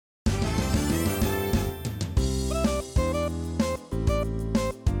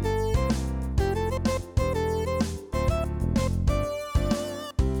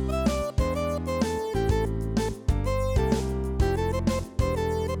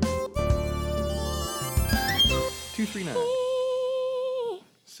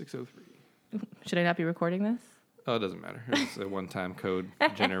239-603. Should I not be recording this? Oh, it doesn't matter. It's a one-time code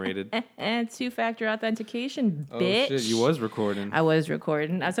generated. And two-factor authentication, bitch. Oh, shit. You was recording. I was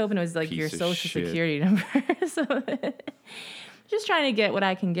recording. I was hoping it was like Piece your of social shit. security number. So just trying to get what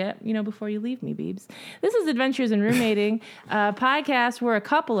I can get, before you leave me, Beebs. This is Adventures in Roommating, a podcast where a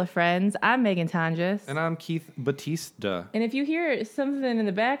couple of friends. I'm Megan Tonjes. And I'm Keith Batista. And if you hear something in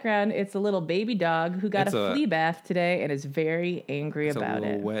the background, it's a little baby dog who got a flea bath today and is very angry about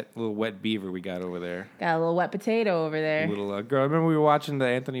it. Little wet beaver we got over there. Got a little wet potato over there. Girl, remember we were watching the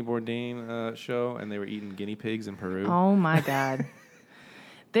Anthony Bourdain show and they were eating guinea pigs in Peru? Oh my God.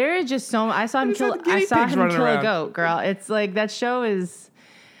 There is just so I saw him kill around. a goat, girl. It's like that show is.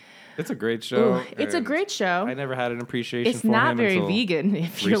 It's a great show. Ooh, it's a great show. I never had an appreciation for him. It's not very vegan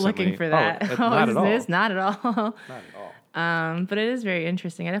if you're looking for that. Not at all. It's not at all. Not at all. But it is very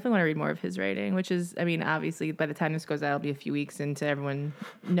interesting. I definitely want to read more of his writing, which is, obviously by the time this goes out, it'll be a few weeks into everyone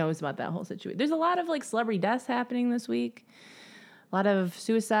knows about that whole situation. There's a lot of celebrity deaths happening this week. A lot of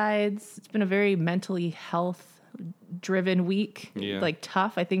suicides. It's been a very mentally health driven week,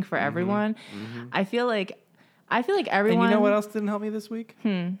 tough, I think, for everyone. Mm-hmm. I feel like everyone. And you know what else didn't help me this week?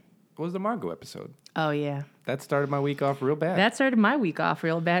 Was the Margot episode. Oh yeah, that started my week off real bad. That started my week off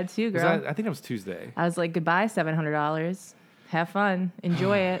real bad too, girl. I think it was Tuesday. I was like, goodbye, $700. Have fun,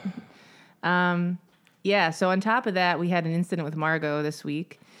 enjoy it. So on top of that, we had an incident with Margot this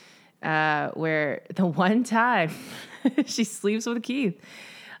week, where the one time she sleeps with Keith.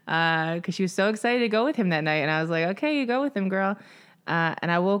 Because she was so excited to go with him that night. And I was like, okay, you go with him, girl. And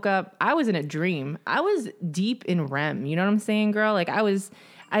I woke up. I was in a dream. I was deep in REM. You know what I'm saying, girl?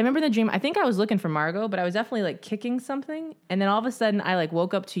 I remember the dream. I think I was looking for Margot, but I was definitely kicking something. And then all of a sudden, I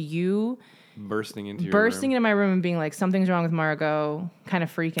woke up to you bursting into my room and being like, something's wrong with Margot, kind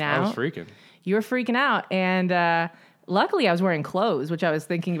of freaking out. I was freaking. You were freaking out. And luckily, I was wearing clothes, which I was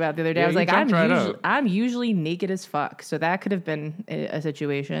thinking about the other day. Yeah, I was like, I'm usually naked as fuck. So that could have been a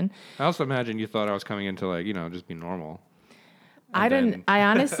situation. I also imagine you thought I was coming in to, just be normal. I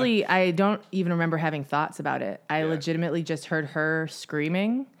honestly, I don't even remember having thoughts about it. I legitimately just heard her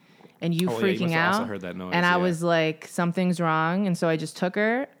screaming and you freaking you out. Also heard that noise, and I was like, something's wrong. And so I just took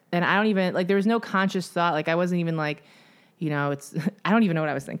her. And I don't even, there was no conscious thought. I wasn't even I don't even know what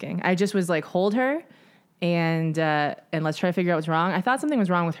I was thinking. I just was like, hold her. And let's try to figure out what's wrong. I thought something was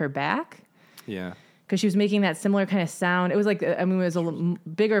wrong with her back. Yeah. Because she was making that similar kind of sound. It was it was a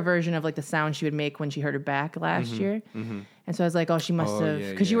bigger version of the sound she would make when she hurt her back last year. Mm-hmm. And so I was like, oh, she must have,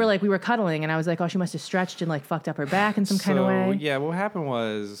 because you were we were cuddling, and I was like, oh, she must have stretched and fucked up her back in some kind of way. Yeah, what happened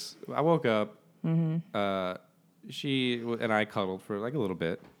was I woke up. Mm-hmm. She and I cuddled for a little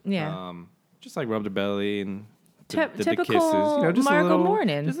bit. Yeah. Just rubbed her belly and typical the kisses. Just Margot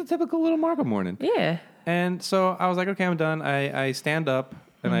morning. Just a typical little Margot morning. Yeah. And so I was like, okay, I'm done. I stand up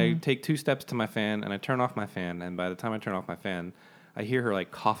and I take 2 steps to my fan and I turn off my fan. And by the time I turn off my fan, I hear her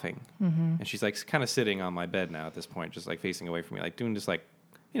coughing. Mm-hmm. And she's kind of sitting on my bed now at this point, just facing away from me, doing just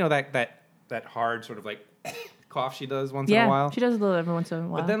that hard sort of cough she does once in a while. Yeah, she does a little every once in a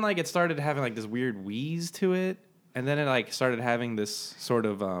while. But then it started having this weird wheeze to it. And then it started having this sort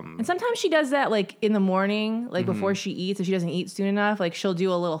of And sometimes she does that in the morning, before she eats. If she doesn't eat soon enough, she'll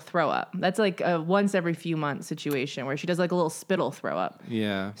do a little throw up. That's a once every few months situation where she does a little spittle throw up.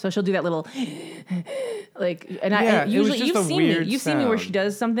 Yeah. So she'll do that little and usually you've seen me where she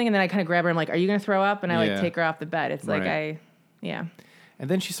does something and then I kind of grab her and I'm like, are you gonna throw up? And I take her off the bed. It's right. And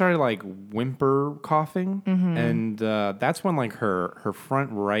then she started whimper coughing, and that's when her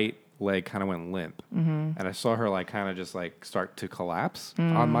front right leg kind of went limp, and I saw her kind of just start to collapse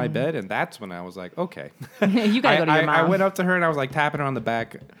on my bed, and that's when I was like, okay, you gotta go to your mom. I went up to her and I was tapping her on the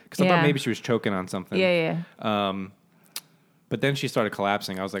back because I thought maybe she was choking on something. Yeah. But then she started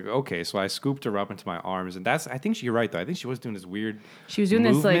collapsing. I was like, okay. So I scooped her up into my arms. And I think you're right, though. I think she was doing this weird She was doing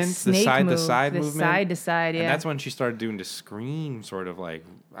movement, this snake side move. To side movement. Side to side, yeah. And that's when she started doing the scream, sort of I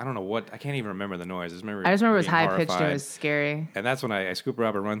don't know what. I can't even remember the noise. I just remember it was high pitched and it was scary. And that's when I scooped her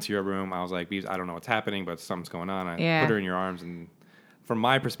up and run to your room. I was like, Beebs, I don't know what's happening, but something's going on. I put her in your arms. And from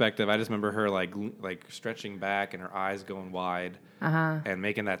my perspective, I just remember her stretching back and her eyes going wide and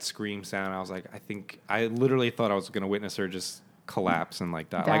making that scream sound. I was like, I literally thought I was going to witness her just collapse and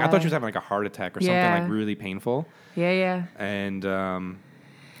die. I thought she was having a heart attack or something really painful. Yeah. And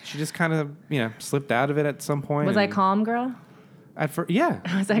she just kind of slipped out of it at some point. Was I calm, girl?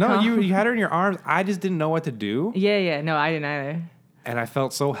 Yeah. Was I calm? You had her in your arms. I just didn't know what to do. Yeah. No, I didn't either. And I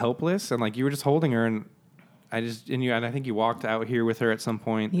felt so helpless, and you were just holding her, and I think you walked out here with her at some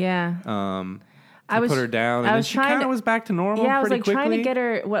point. Yeah. put her down, and then she kind of was back to normal. Yeah, I was like quickly. trying to get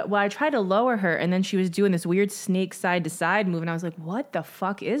her. Well, I tried to lower her, and then she was doing this weird snake side to side move, and I was like, "What the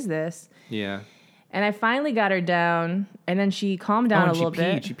fuck is this?" Yeah. And I finally got her down, and then she calmed down a little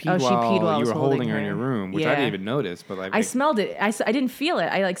bit. She peed while you were holding her in your room, which I didn't even notice. But like, I smelled it. I didn't feel it.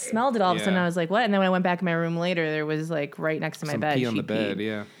 I like smelled it all of a sudden. I was like, "What?" And then when I went back in my room later, there was like right next to my bed. Pee on the bed,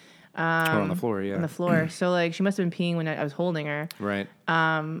 yeah. Or on the floor, yeah. On the floor. So like she must have been peeing when I was holding her. Right.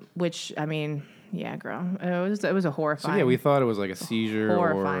 Which I mean, yeah, girl, it was a horrifying. So yeah, we thought it was like a seizure,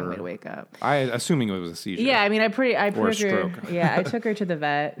 horrifying way to wake up. Assuming it was a seizure. Yeah, I mean, I or a stroke. Yeah, I took her to the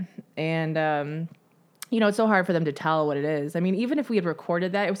vet, and it's so hard for them to tell what it is. I mean, even if we had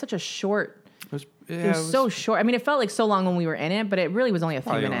recorded that, it was such a short. It was so short. I mean, it felt like so long when we were in it, but it really was only a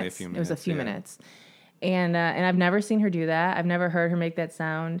few minutes. It was a few minutes, and I've never seen her do that. I've never heard her make that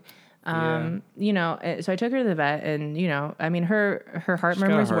sound. So I took her to the vet, and I mean, her heart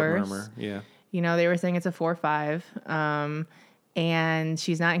murmur is worse. Yeah. They were saying it's a 4-5. And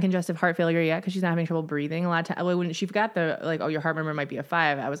she's not in congestive heart failure yet because she's not having trouble breathing. A lot of times, when she forgot your heart murmur might be a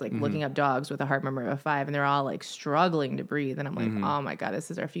 5, I was like looking up dogs with a heart murmur of a 5, and they're all like struggling to breathe. And I'm like, oh my God,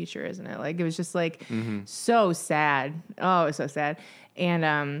 this is our future, isn't it? Like, it was just like so sad. Oh, it was so sad.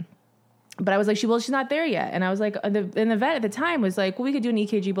 And, but I was like, she's not there yet. And I was like, and the vet at the time was like, well, we could do an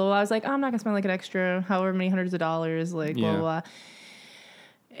EKG, blah, blah, blah. I was like, oh, I'm not gonna spend like an extra however many hundreds of dollars, like, blah, blah, blah.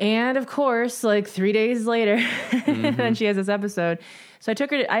 And of course, like 3 days later, then she has this episode. So I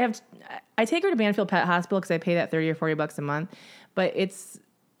took her. I take her to Banfield Pet Hospital because I pay that $30 or $40 a month. But it's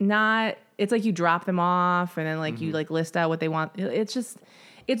not. It's like you drop them off, and then like you like list out what they want.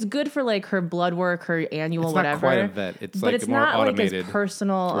 It's good for like her blood work, her annual whatever. It's not quite a vet. It's but like it's more not automated. Like as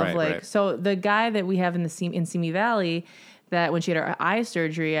personal of like. Right. So the guy that we have in Simi Valley, that when she had her eye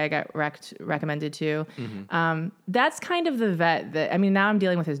surgery, I got recommended to. That's kind of the vet that, I mean, now I'm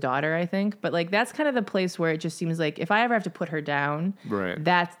dealing with his daughter, I think, but like that's kind of the place where it just seems like if I ever have to put her down,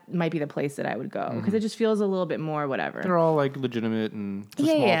 that might be the place that I would go because it just feels a little bit more whatever. They're all like legitimate and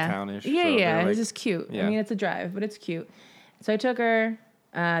small townish. Yeah, like, it's just cute. Yeah. I mean, it's a drive, but it's cute. So I took her.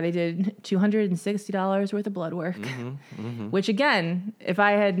 They did $260 worth of blood work, which again, if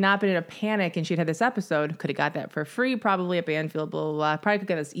I had not been in a panic and she'd had this episode, could have got that for free, probably at Banfield, blah, blah, blah. Probably could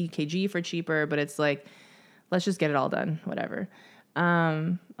get this EKG for cheaper, but it's like, let's just get it all done, whatever.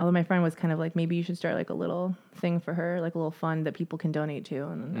 Although my friend was kind of like, maybe you should start like a little thing for her, like a little fund that people can donate to.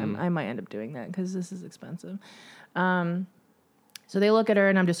 And I might end up doing that because this is expensive. So they look at her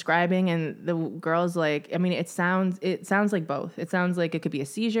and I'm describing, and the girl's like, I mean, it sounds like both. It sounds like it could be a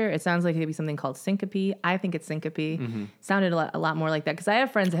seizure. It sounds like it could be something called syncope. I think it's syncope. Sounded a lot more like that because I have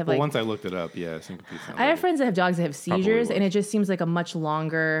friends that have once I looked it up, syncope. I have friends that have dogs that have seizures, and it just seems like a much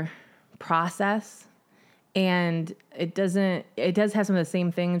longer process. And it does have some of the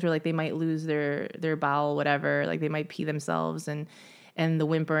same things where like they might lose their bowel, whatever, like they might pee themselves and the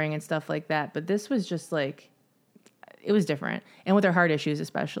whimpering and stuff like that. But this was just like, it was different. And with their heart issues,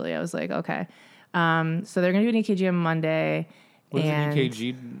 especially, I was like, okay. So they're going to do an EKG on Monday. What does an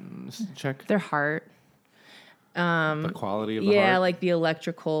EKG check? Their heart. The quality of the heart? Yeah, like the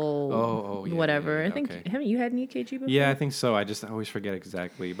electrical, whatever. Yeah, I think, haven't you had an EKG before? Yeah, I think so. I always forget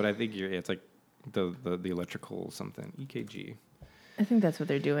exactly. But I think it's like the electrical something. EKG. I think that's what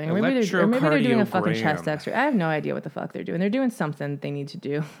they're doing. Or maybe they're doing a fucking chest x-ray. I have no idea what the fuck they're doing. They're doing something they need to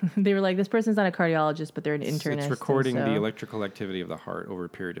do. They were like, this person's not a cardiologist, but they're an internist. It's recording the electrical activity of the heart over a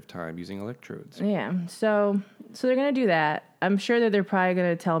period of time using electrodes. Yeah. So they're going to do that. I'm sure that they're probably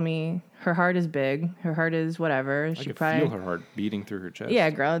going to tell me her heart is big. Her heart is whatever. I could feel her heart beating through her chest. Yeah,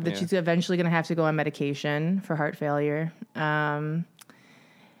 girl. That she's eventually going to have to go on medication for heart failure.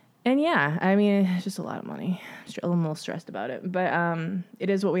 And yeah, I mean, it's just a lot of money. I'm a little stressed about it, but it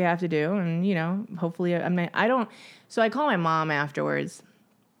is what we have to do. And hopefully, So I call my mom afterwards.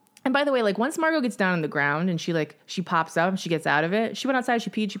 And by the way, like once Margot gets down on the ground and she pops up, she gets out of it. She went outside, she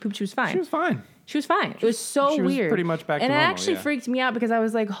peed, she pooped, she was fine. She was fine. It was so weird. She was pretty much back to normal. And it actually freaked me out because I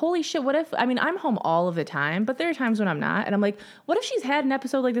was like, holy shit, what if, I'm home all of the time, but there are times when I'm not. And I'm like, what if she's had an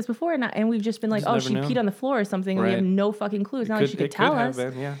episode like this before and we've just been like, she peed on the floor or something. Right. And we have no fucking clue. It's not like she could tell us.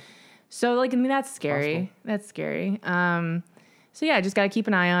 So like, that's scary. Possible. That's scary. So yeah, I just got to keep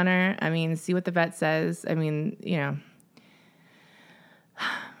an eye on her. See what the vet says.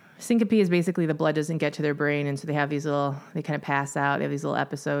 Syncope is basically the blood doesn't get to their brain, and so they have they kind of pass out. They have these little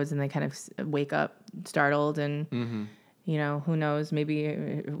episodes, and they kind of wake up startled, and who knows?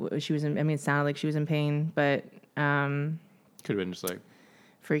 Maybe she was it sounded like she was in pain, but could have been just like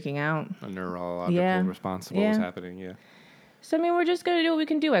freaking out, a neurological response to what was happening. Yeah. So, I mean, we're just going to do what we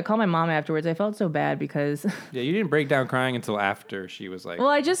can do. I called my mom afterwards. I felt so bad because... Yeah, you didn't break down crying until after she was like... Well,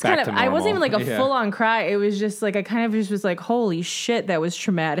 I just kind of... I wasn't even like a full-on cry. It was just like, I kind of just was like, holy shit, that was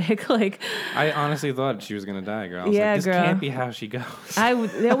traumatic. Like... I honestly thought she was going to die, girl. I was like, this can't be how she goes.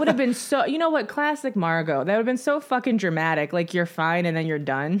 That would have been so... You know what? Classic Margot. That would have been so fucking dramatic. Like, you're fine and then you're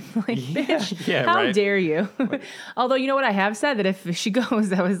done. Like, bitch, how dare you? Although, you know what? I have said that if she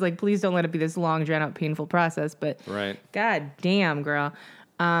goes, I was like, please don't let it be this long, drawn-out, painful process. But... Right. God damn, girl.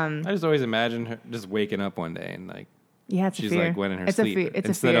 I just always imagine her just waking up one day and like, it's she's a fear. like went in her sleep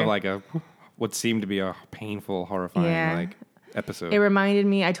instead of like what seemed to be a painful, horrifying like episode. It reminded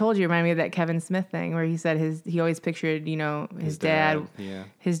me. I told you, it reminded me of that Kevin Smith thing where he said he always pictured, his dad. Yeah.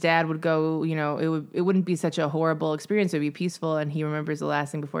 His dad would go. It wouldn't be such a horrible experience. It would be peaceful, and he remembers the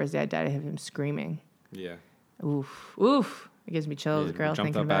last thing before his dad died of him screaming. Yeah. Oof. It gives me chills, girl.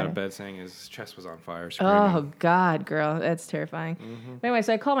 Jumped up out of bed saying his chest was on fire, screaming. Oh, God, girl. That's terrifying. Mm-hmm. But anyway,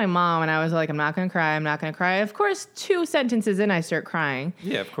 so I called my mom, and I was like, I'm not going to cry. I'm not going to cry. Of course, 2 sentences in, I start crying.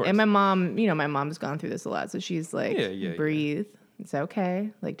 Yeah, of course. And my mom, my mom's gone through this a lot, so she's like, breathe. Yeah. It's okay.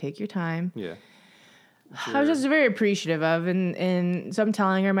 Like, take your time. Yeah. Sure. I was just very appreciative of, and so I'm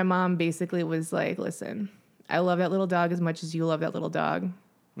telling her, my mom basically was like, listen, I love that little dog as much as you love that little dog.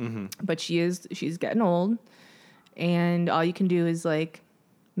 Mm-hmm. But she's getting old. And all you can do is, like,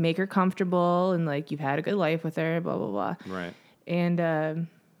 make her comfortable and, like, you've had a good life with her, blah, blah, blah. Right. And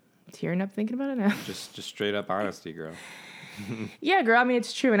tearing up thinking about it now. Just straight up honesty, girl. Yeah, girl. I mean,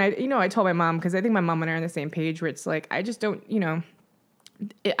 it's true. And I told my mom, because I think my mom and I are on the same page where it's like, I just don't,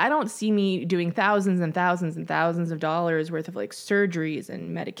 I don't see me doing thousands and thousands and thousands of dollars worth of, like, surgeries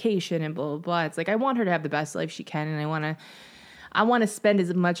and medication and blah, blah, blah. It's like, I want her to have the best life she can. And I want to spend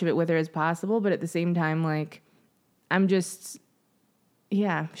as much of it with her as possible. But at the same time, like, she's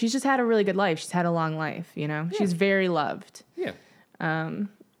just had a really good life. She's had a long life, Yeah. She's very loved. Yeah.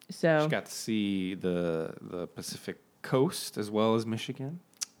 So she got to see the Pacific Coast as well as Michigan.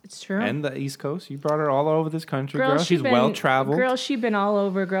 It's true. And the East Coast. You brought her all over this country, girl. She's well-traveled. Girl, she's been all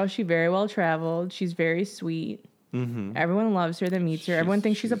over, girl. She's very well-traveled. She's very sweet. Mm-hmm. Everyone loves her that meets her. Everyone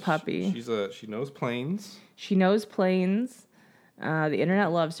thinks she's a puppy. She knows planes. She knows planes. The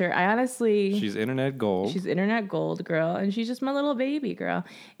internet loves her. She's internet gold. She's internet gold, girl, and she's just my little baby, girl.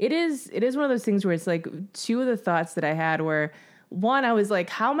 It is one of those things where it's like 2 of the thoughts that I had were, one, I was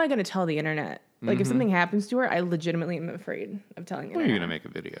like, how am I going to tell the internet? Like, if something happens to her, I legitimately am afraid of telling the internet. You're going to make a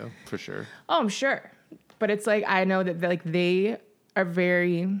video, for sure. Oh, I'm sure. But it's like, I know that like they get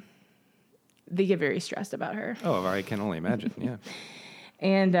very stressed about her. Oh, I can only imagine, yeah.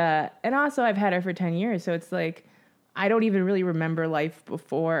 And also I've had her for 10 years, so it's like, I don't even really remember life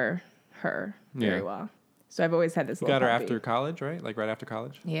before her very well. So I've always had this little got her puppy. after college, right? Like right after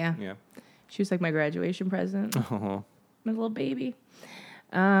college? Yeah. Yeah. She was like my graduation present. Oh. My little baby.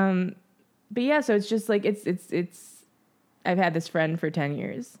 But yeah, so it's just like, it's I've had this friend for 10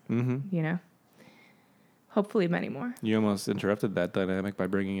 years, hopefully many more. You almost interrupted that dynamic by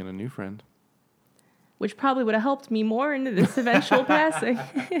bringing in a new friend. Which probably would have helped me more into this eventual passing.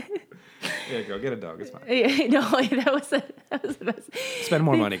 Yeah, girl, get a dog. It's fine. No, that was the best. Spend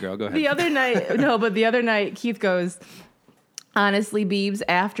more money, girl. Go ahead. The other night, Keith goes, honestly, Beebs,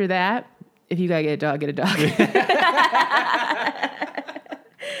 after that, if you gotta get a dog, get a dog.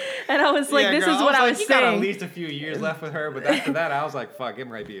 And I was like, this is what I was saying. You got at least a few years left with her, but after that, I was like, fuck, it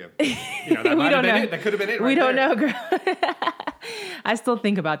might be that might have been it. That could have been it. We don't know, girl. I still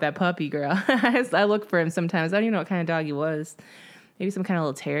think about that puppy, girl. I look for him sometimes. I don't even know what kind of dog he was. Maybe some kind of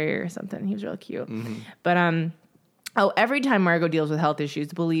little terrier or something. He was real cute. Mm-hmm. But every time Margot deals with health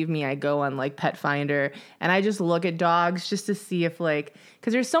issues, believe me, I go on like Pet Finder and I just look at dogs just to see if like,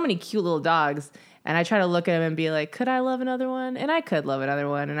 because there's so many cute little dogs. And I try to look at them and be like, could I love another one? And I could love another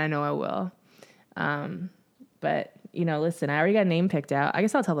one, and I know I will. But, listen, I already got a name picked out. I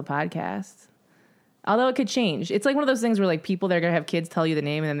guess I'll tell the podcast. Although it could change. It's like one of those things where, like, people that are going to have kids tell you the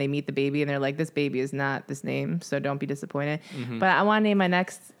name, and then they meet the baby, and they're like, this baby is not this name, so don't be disappointed. Mm-hmm. But I want to name my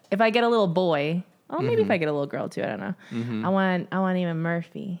next, if I get a little boy, maybe if I get a little girl, too, I don't know. Mm-hmm. I want to name him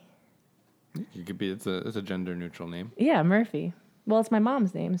Murphy. It could be, it's a gender-neutral name. Yeah, Murphy. Well, it's my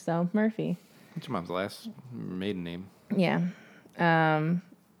mom's name, so Murphy. What's your mom's last maiden name? Yeah.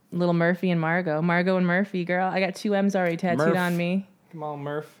 Little Murphy and Margot. Margot and Murphy, girl. I got 2 M's already tattooed on me. Come on,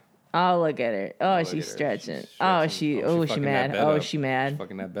 Murph. Oh, look at her. Oh, she's stretching. She mad. Oh, she mad.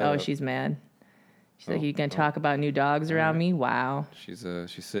 Fucking that bed oh, up. She's mad. She's like, you gonna talk about new dogs around me? Wow. She's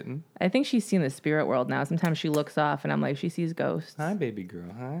sitting. I think she's seen the spirit world now. Sometimes she looks off and I'm like, she sees ghosts. Hi, baby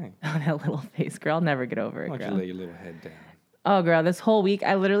girl. Hi. Oh, that little face, girl. I'll never get over it, Why don't girl. you lay your little head down? Oh, girl, this whole week,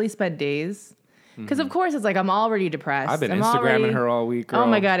 I literally spent days. Because of course it's like I'm already depressed. I've been Instagramming her all week, girl. Oh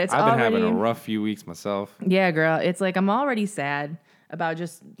my God, I've been having a rough few weeks myself. Yeah, girl. It's like I'm already sad about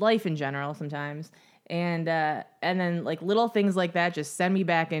just life in general sometimes. And then like little things like that just send me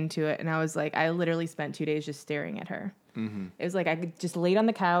back into it. And I was like, I literally spent 2 days just staring at her. Mm-hmm. It was like I could just laid on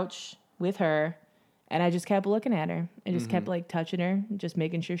the couch with her. And I just kept looking at her. I just kept like touching her, just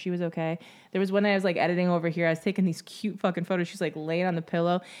making sure she was okay. There was one night I was like editing over here. I was taking these cute fucking photos. She's like laying on the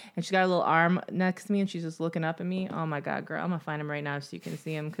pillow and she's got a little arm next to me and she's just looking up at me. Oh my God, girl. I'm going to find him right now so you can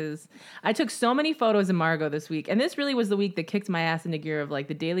see him because I took so many photos of Margot this week. And this really was the week that kicked my ass into gear of like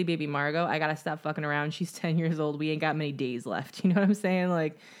the daily baby Margot. I got to stop fucking around. She's 10 years old. We ain't got many days left. You know what I'm saying?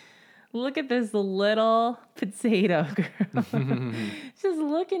 Like, look at this little potato girl. Just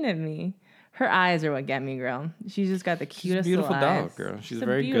looking at me. Her eyes are what get me, girl. She's just got the cutest beautiful little dog, eyes. girl. She's a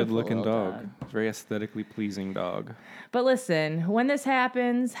very good-looking dog. Very aesthetically pleasing dog. But listen, when this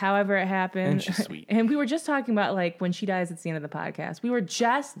happens, however it happens, and she's sweet. And we were just talking about like when she dies, it's the end of the podcast. We were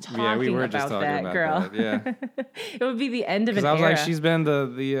just talking about that, girl. That, yeah, it would be the end of an era. Because I was like, she's been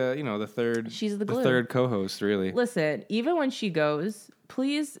the third. She's the glue. The third co-host, really. Listen, even when she goes,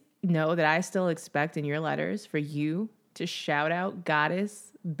 please know that I still expect in your letters for you to shout out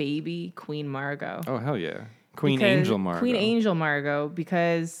Goddess Baby Queen Margot. Oh, hell yeah. Angel Margot. Queen Angel Margot,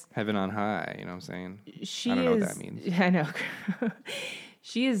 because... Heaven on high, you know what I'm saying? I don't know what that means. I know.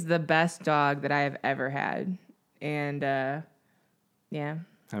 She is the best dog that I have ever had. And, yeah.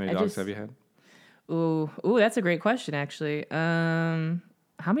 How many dogs have you had? Ooh, that's a great question, actually. How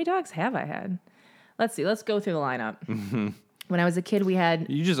many dogs have I had? Let's see. Let's go through the lineup. When I was a kid, we had...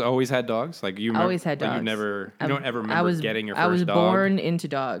 You just always had dogs? Like you always had dogs. Like you don't ever remember getting your first dog? I was born into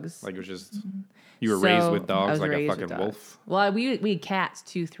dogs. Like it was just... You were raised with dogs like a fucking wolf? Well, we had cats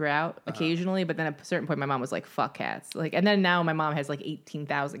too throughout occasionally, but then at a certain point my mom was like, fuck cats. Like, and then now my mom has like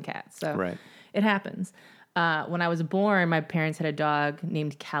 18,000 cats. So it happens. When I was born, my parents had a dog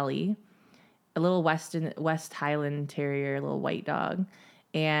named Kelly, a little West Highland Terrier, a little white dog.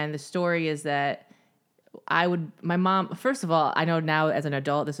 And the story is that my mom, first of all, I know now as an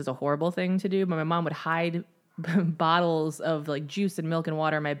adult, this is a horrible thing to do, but my mom would hide bottles of like juice and milk and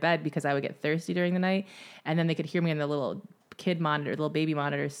water in my bed because I would get thirsty during the night. And then they could hear me in the little little baby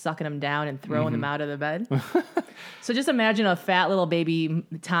monitor, sucking them down and throwing them out of the bed. So just imagine a fat little baby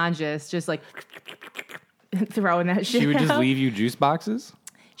Tanjus just like throwing that shit She would just out. leave you juice boxes?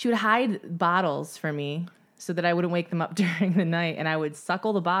 She would hide bottles for me so that I wouldn't wake them up during the night, and I would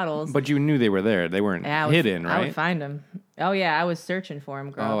suckle the bottles. But you knew they were there. They weren't hidden, right? I would find them. Oh, yeah, I was searching for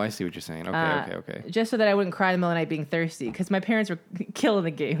them, girl. Oh, I see what you're saying. Okay. Just so that I wouldn't cry in the middle of the night being thirsty, because my parents were killing the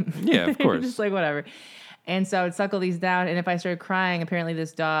game. Yeah, of course. Just like, whatever. And so I would suckle these down, and if I started crying, apparently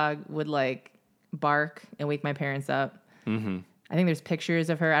this dog would, like, bark and wake my parents up. Mm-hmm. I think there's pictures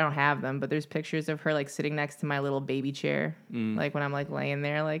of her. I don't have them, but there's pictures of her like sitting next to my little baby chair. Like when I'm like laying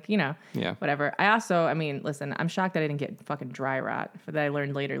there, like, you know, whatever. Listen, I'm shocked that I didn't get fucking dry rot for that I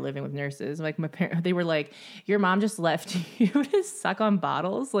learned later living with nurses. Like my parents, they were like, your mom just left you to suck on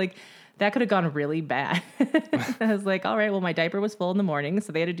bottles. Like that could have gone really bad. I was like, all right, well, my diaper was full in the morning,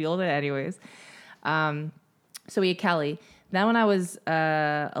 so they had to deal with it anyways. So we had Kelly. Then when I was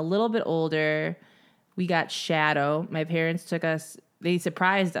a little bit older, we got Shadow. My parents they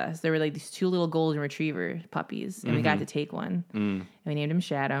surprised us. There were like these two little golden retriever puppies, and we got to take one. And we named him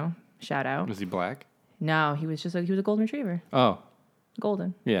Shadow. Shout out. Was he black? No, he was a golden retriever. Oh.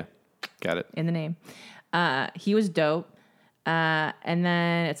 Golden. Yeah. Got it. In the name. He was dope. And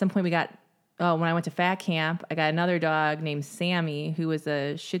then at some point when I went to fat camp, I got another dog named Sammy, who was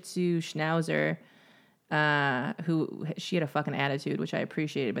a Shih Tzu Schnauzer. She had a fucking attitude, which I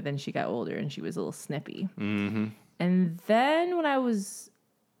appreciated, but then she got older and she was a little snippy. Mm-hmm. And then when I was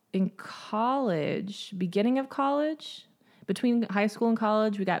in college, beginning of college, between high school and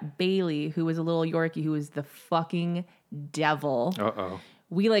college, we got Bailey, who was a little Yorkie, who was the fucking devil. Uh-oh.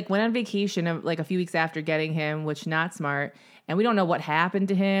 We like went on vacation like a few weeks after getting him, which not smart. And we don't know what happened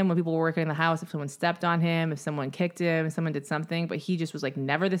to him when people were working in the house, if someone stepped on him, if someone kicked him, if someone did something, but he just was like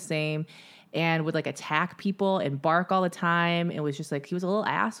never the same. And would like attack people and bark all the time. It was just like, he was a little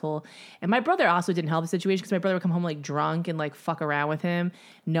asshole. And my brother also didn't help the situation because my brother would come home like drunk and like fuck around with him,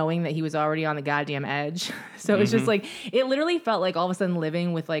 knowing that he was already on the goddamn edge. So it was just like, it literally felt like all of a sudden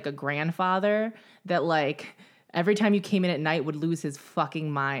living with like a grandfather that like every time you came in at night would lose his fucking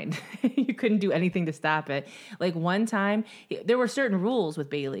mind. You couldn't do anything to stop it. Like one time, there were certain rules with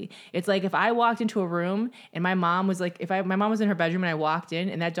Bailey. It's like if I walked into a room and my mom was like, my mom was in her bedroom and I walked in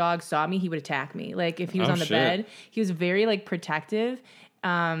and that dog saw me, he would attack me. Like if he was on the bed, he was very like protective.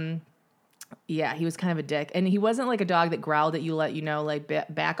 Yeah, he was kind of a dick. And he wasn't like a dog that growled at you, let you know, like,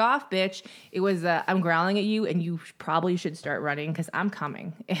 back off, bitch. It was, I'm growling at you, and you probably should start running because I'm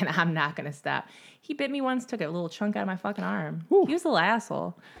coming, and I'm not going to stop. He bit me once, took a little chunk out of my fucking arm. Woo. He was a little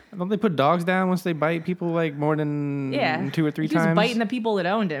asshole. Don't they put dogs down once they bite people like more than 2 or 3 times? He was biting the people that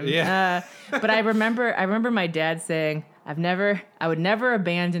owned him. Yeah. But I remember my dad saying, I would never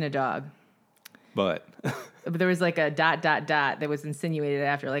abandon a dog. But there was like a ... that was insinuated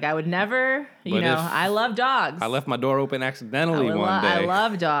after. Like, I would never, I love dogs. I left my door open accidentally one day. I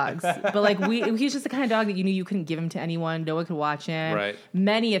love dogs. But like, he was just the kind of dog that you knew you couldn't give him to anyone. No one could watch him. Right.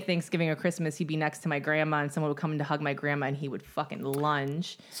 Many a Thanksgiving or Christmas, he'd be next to my grandma, and someone would come in to hug my grandma, and he would fucking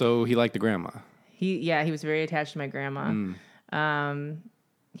lunge. So he liked the grandma. He was very attached to my grandma.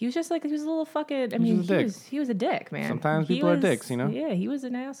 He was just like, he was a little fucking, he was a dick, man. Sometimes people are dicks, you know? Yeah, he was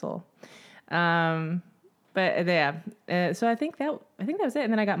an asshole. But yeah, so I think that was it.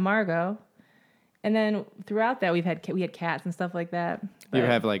 And then I got Margot, and then throughout that we had cats and stuff like that. You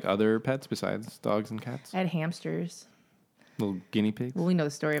ever have like other pets besides dogs and cats? I had hamsters. Little guinea pigs? Well, we know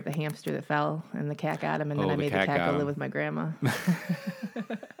the story of the hamster that fell and the cat got him, and then I made the cat go live with my grandma.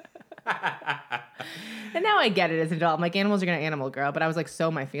 And now I get it as an adult. I'm like, animals are going to animal grow, but I was like so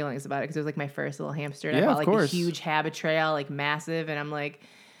my feelings about it because it was like my first little hamster. And I bought like a huge habit trail, like massive, and I'm like,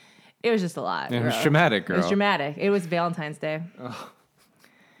 it was just a lot. It was dramatic, girl. It was dramatic. It was Valentine's Day. Oh.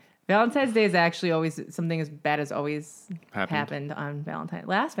 Valentine's Day is actually always something as bad as always happened on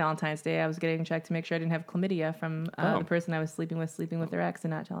Last Valentine's Day, I was getting checked to make sure I didn't have chlamydia from the person I was sleeping with their ex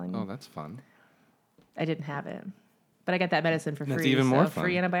and not telling me. Oh, that's fun. I didn't have it, but I got that medicine for free. That's even more fun.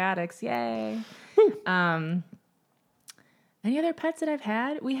 Free antibiotics, yay! Any other pets that I've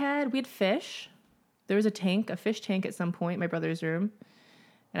had? We had fish. There was a fish tank at some point in my brother's room.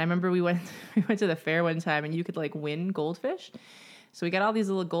 And I remember we went to the fair one time, and you could like win goldfish. So we got all these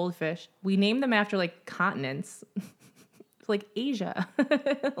little goldfish. We named them after like continents, like Asia,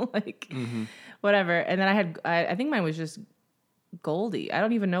 like whatever. And then I think mine was just Goldie. I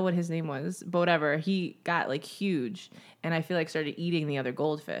don't even know what his name was, but whatever. He got like huge, and I feel like started eating the other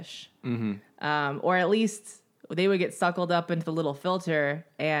goldfish, or at least they would get suckled up into the little filter,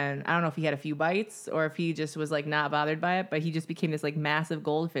 and I don't know if he had a few bites or if he just was like not bothered by it, but he just became this like massive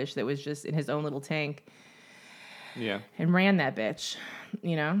goldfish that was just in his own little tank. Yeah. And ran that bitch,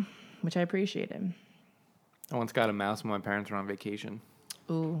 which I appreciated. I once got a mouse when my parents were on vacation.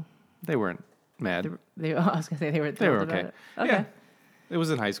 Ooh. They weren't mad. I was going to say they were okay. It. Okay. Yeah. It was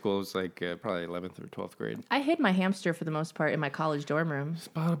in high school. It was like probably 11th or 12th grade. I hid my hamster for the most part in my college dorm room.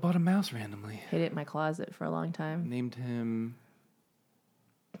 Just bought a mouse randomly. Hid it in my closet for a long time. Named him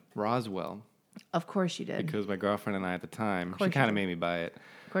Roswell. Of course you did. Because my girlfriend and I at the time, she kind of made me buy it.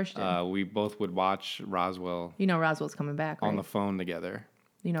 Of course you did. We both would watch Roswell. You know Roswell's coming back, right? On the phone together.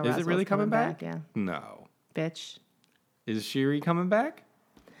 You know Is it really coming back? Yeah. No. Bitch. Is Shiri coming back?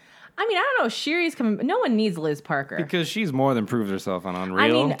 I mean, I don't know. Shiri's coming. No one needs Liz Parker. Because she's more than proved herself on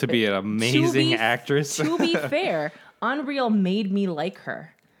Unreal to be an amazing actress. To be fair, Unreal made me like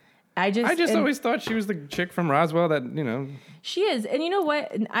her. I just always thought she was the chick from Roswell that, She is. And you know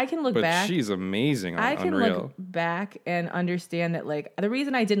what? I can look back. But she's amazing on Unreal. I can look back and understand that, like, the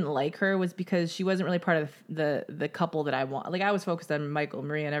reason I didn't like her was because she wasn't really part of the couple that I want. Like, I was focused on Michael,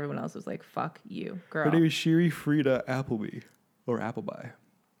 Maria, and everyone else was like, fuck you, girl. Her name is Shiri Frida Appleby. Or Appleby.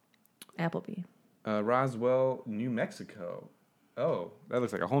 Appleby. Roswell, New Mexico. Oh, that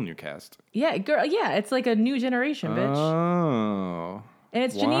looks like a whole new cast. Yeah, girl. Yeah, it's like a new generation, bitch. Oh. And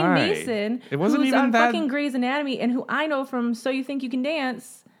it's Janine Mason, it wasn't who's even on that... fucking Grey's Anatomy, and who I know from So You Think You Can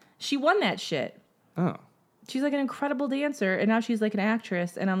Dance. She won that shit. Oh. She's like an incredible dancer, and now she's like an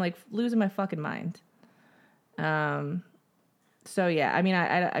actress, and I'm like losing my fucking mind. So yeah, I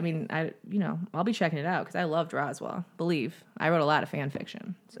mean, I'll be checking it out because I loved Roswell. Believe I wrote a lot of fan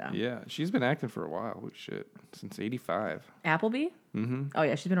fiction. So yeah, she's been acting for a while. Holy shit, since '85. Appleby. Mm-hmm. Oh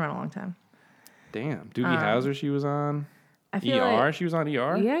yeah, she's been around a long time. Damn, Doogie Howser, she was on. I feel ER, like, she was on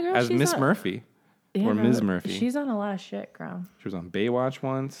ER. Yeah, girl, as Miss Murphy. Yeah, or Ms. Murphy. She's on a lot of shit, girl. She was on Baywatch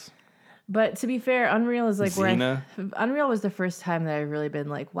once. But to be fair, Unreal is like Xena. Unreal was the first time that I've really been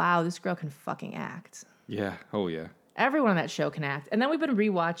like, wow, this girl can fucking act. Yeah. Oh yeah. Everyone on that show can act. And then we've been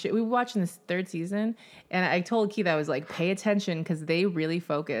rewatching. We were watching this third season, and I told Keith, I was like, pay attention because they really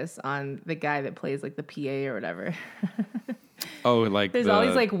focus on the guy that plays like the PA or whatever. Oh, like there's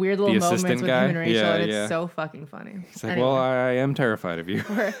always like weird little moments with him and Rachel, and it's so fucking funny. It's like, anyway. Well, I am terrified of you.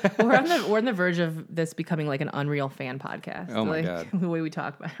 we're on the verge of this becoming like an Unreal fan podcast. Oh my like, god, the way we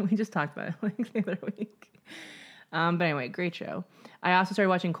talk about it, we just talked about it like the other week. But anyway, great show. I also started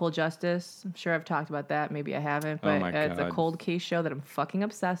watching Cold Justice. I'm sure I've talked about that. Maybe I haven't, but it's a cold case show that I'm fucking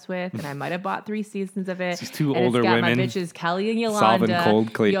obsessed with, and I might have bought 3 seasons of it. These two older women. My bitches Kelly and Yolanda solving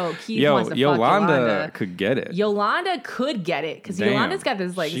cold case. Keith wants to fuck Yolanda. Could get it. Yolanda could get it because Yolanda's got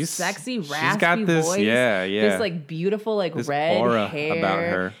this like sexy, raspy she's got this, voice. Yeah. This like beautiful like this red aura hair about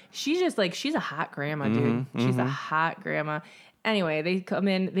her. She's just like she's a hot grandma, dude. She's a hot grandma. Anyway, they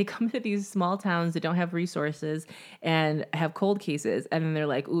come to these small towns that don't have resources and have cold cases. And then they're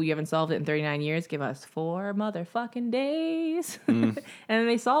like, ooh, you haven't solved it in 39 years? Give us 4 motherfucking days. And then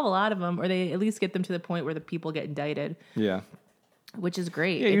they solve a lot of them, or they at least get them to the point where the people get indicted. Yeah. Which is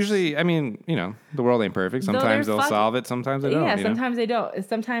great. Yeah, usually, I mean, the world ain't perfect. Sometimes they'll solve it, sometimes they don't. Yeah, sometimes they don't.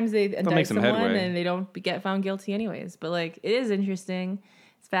 Sometimes they indict someone and they don't get found guilty anyways. But, like, it is interesting.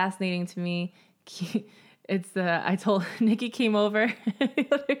 It's fascinating to me. I told Nikki came over the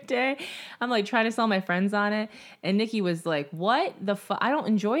other day. I'm like trying to sell my friends on it. And Nikki was like, what the fuck? I don't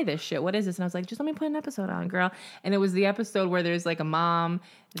enjoy this shit. What is this? And I was like, just let me put an episode on, girl. And it was the episode where there's like a mom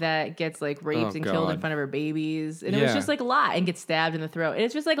that gets like raped and killed in front of her babies. And it was just like a lot and gets stabbed in the throat. And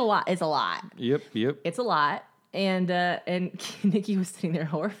it's just like a lot. It's a lot. Yep. It's a lot. And Nikki was sitting there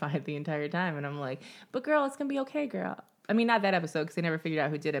horrified the entire time. And I'm like, but girl, it's going to be okay, girl. I mean, not that episode because they never figured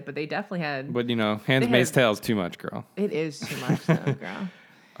out who did it, but they definitely had. But Handmaid's Tale is too much, girl. It is too much, though, girl.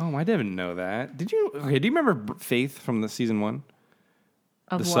 Oh, I didn't know that. Did you? Okay, do you remember Faith from the season 1?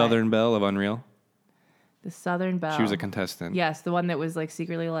 Of the what? Southern Belle of Unreal. The Southern Belle. She was a contestant. Yes, the one that was like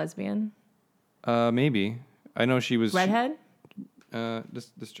secretly a lesbian. Maybe. I know she was redhead.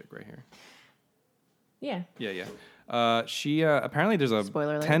 This chick right here. Yeah. Yeah. She apparently there's a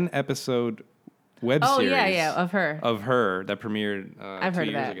 10-episode web series. Oh yeah, of her that premiered I've 2 heard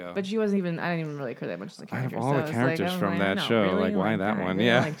of years that. ago. But she wasn't even. I didn't even really care that much as a character. I have all the characters from that show. Really? Like, why that one? Really?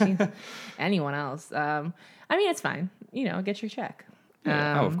 Yeah. Like, anyone else? I mean, it's fine. Get your check.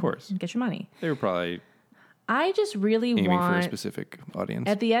 Yeah. Of course. Get your money. They were probably. I just really aiming want for a specific audience.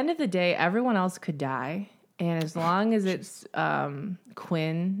 At the end of the day, everyone else could die, and as long as it's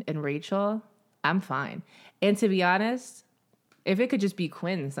Quinn and Rachel, I'm fine. And to be honest, if it could just be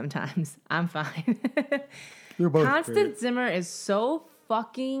Quinn sometimes, I'm fine. You're both Constance Zimmer is so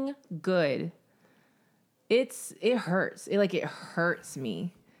fucking good. It hurts. It hurts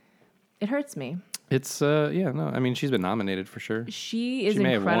me. It hurts me. It's I mean, she's been nominated for sure. She is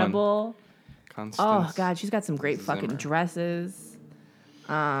incredible. Constance oh God, she's got some great Zimmer. fucking dresses.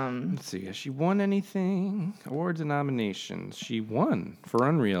 Let's see, has she won anything? Awards and nominations. She won for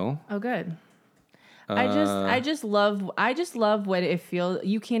Unreal. Oh, good. I just love what it feels.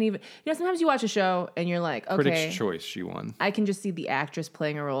 You can't even. Sometimes you watch a show and you're like, okay, Critics' Choice. She won. I can just see the actress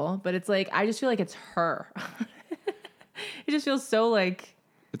playing a role, but it's like I just feel like it's her. It just feels so like.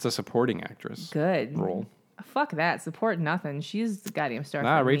 It's a supporting actress. Good role. Fuck that. Support nothing. She's the goddamn star.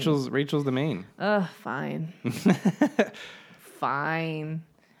 Nah, for Rachel's the main. Fine. Fine.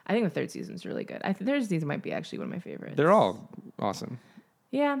 I think the 3rd season's really good. I think third season might be actually one of my favorites. They're all awesome.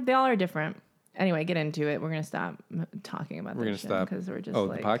 Yeah, they all are different. Anyway, get into it. We're gonna stop talking about. We're gonna stop because we're just. Oh,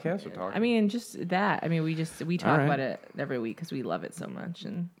 like, the podcast or talking? I mean, just that. I mean, we talk about it every week because we love it so much.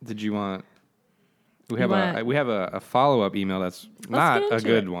 And did you want? We have a follow-up email that's not a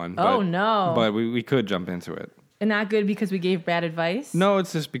good one. Oh no! But we could jump into it. And not good because we gave bad advice? No,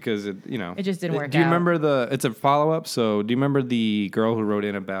 it's just because it just didn't work out. Do you remember it's a follow-up? So do you remember the girl who wrote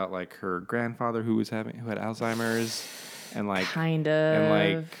in about like her grandfather who had Alzheimer's and like kind of and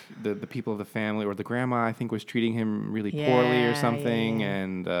like the people of the family or the grandma I think was treating him really poorly or something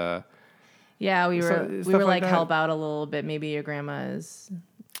and we were like help out a little bit. Maybe your grandma is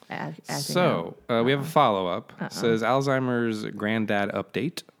acting so we have a follow-up. Says Alzheimer's granddad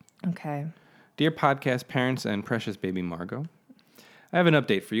update. Okay. Dear podcast parents and precious baby Margot, I have an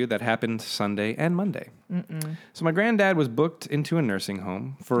update for you that happened Sunday and Monday. So my granddad was booked into a nursing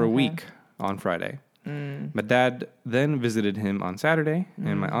home for a week on Friday. My dad then visited him on Saturday,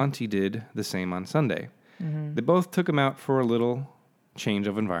 and my auntie did the same on Sunday. They both took him out for a little change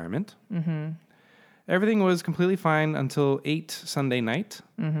of environment. Everything was completely fine until 8 Sunday night.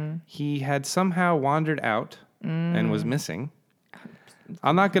 He had somehow wandered out and was missing.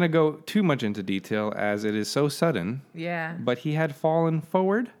 I'm not going to go too much into detail as it is so sudden. Yeah. But he had fallen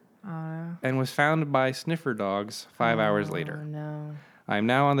forward and was found by sniffer dogs 5 hours later. Oh, no. I am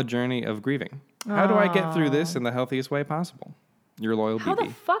now on the journey of grieving. How do I get through this in the healthiest way possible? Your loyal BB. How the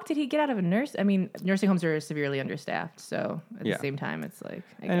fuck did he get out of a nurse? I mean, nursing homes are severely understaffed, so at the same time, it's like...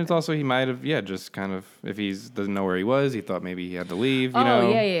 And it's also, he might have, just kind of, if he doesn't know where he was, he thought maybe he had to leave,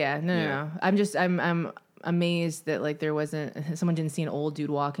 Yeah. No. I'm amazed that like someone didn't see an old dude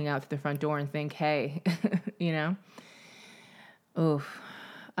walking out through the front door and think, hey, you know? Oof.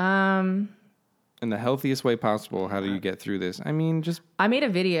 In the healthiest way possible, how do you get through this? I mean, I made a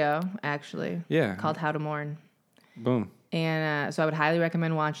video, actually. Yeah. Called How to Mourn. Boom. And so I would highly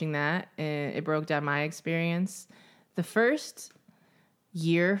recommend watching that. It broke down my experience. The first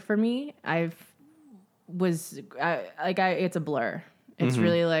year for me, it's a blur. It's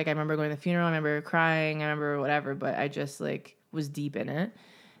really like, I remember going to the funeral, I remember crying, I remember whatever, but I just like was deep in it.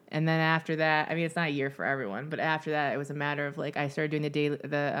 And then after that, I mean, it's not a year for everyone, but after that, it was a matter of like, I started doing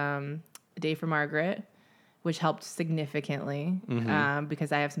the day for Margaret, which helped significantly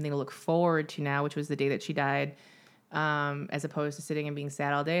because I have something to look forward to now, which was the day that she died. As opposed to sitting and being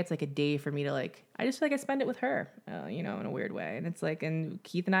sad all day. It's like a day for me to like, I just feel like I spend it with her, in a weird way. And it's like, and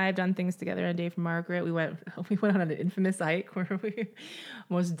Keith and I have done things together on a day for Margaret. We went on an infamous hike where we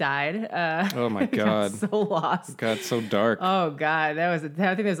almost died. Oh my God. Got so lost. It got so dark. Oh God. I think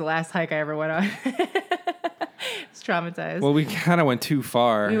that was the last hike I ever went on. It's traumatized. Well, we kind of went too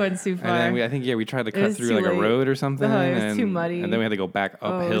far. We went too far. And then we tried to cut through like a road or something. It was too muddy. And then we had to go back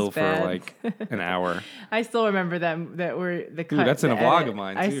uphill for like an hour. I still remember that were the cut. Ooh, that's in a vlog of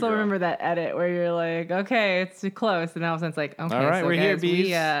mine too. I still remember that edit where you're like, okay, it's too close. And all of a sudden it's like, okay, all right, so we're guys,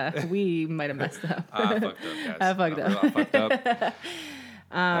 here, bees. we might have messed up. I fucked up, guys. I fucked up. I fucked up.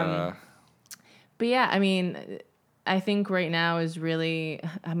 But yeah, I mean, I think right now is really,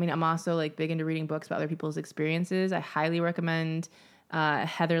 I mean, I'm also like big into reading books about other people's experiences. I highly recommend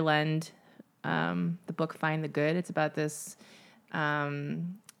Heather Lend, the book Find the Good. It's about this,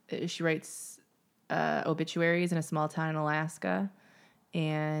 she writes obituaries in a small town in Alaska,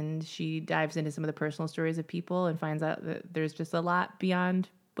 and she dives into some of the personal stories of people and finds out that there's just a lot beyond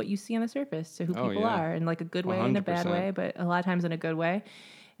what you see on the surface to who people are, in like a good way 100%. And a bad way, but a lot of times in a good way.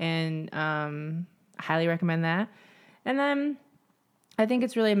 And I highly recommend that. And then I think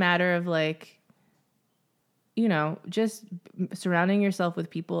it's really a matter of like, just surrounding yourself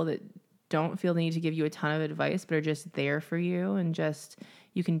with people that don't feel the need to give you a ton of advice, but are just there for you and just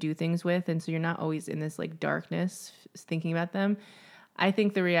you can do things with. And so you're not always in this like darkness thinking about them. I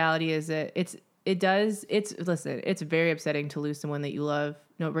think the reality is that it's very upsetting to lose someone that you love,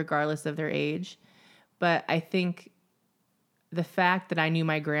 regardless of their age. But I think the fact that I knew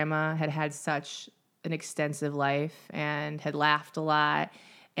my grandma had such an extensive life and had laughed a lot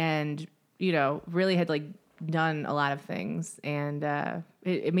and, really had like done a lot of things. And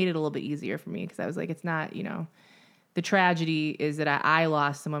it made it a little bit easier for me because I was like, it's not, the tragedy is that I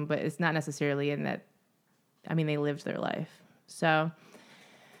lost someone, but it's not necessarily in that, they lived their life. So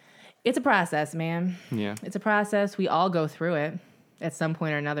it's a process, man. Yeah. It's a process. We all go through it at some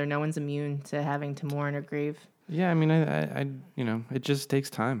point or another. No one's immune to having to mourn or grieve. Yeah, I it just takes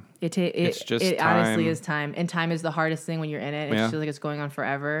time. It honestly is time, and time is the hardest thing when you're in it. It feels like it's going on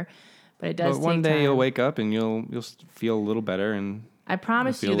forever, but it does. But one day time. You'll wake up and you'll feel a little better, and I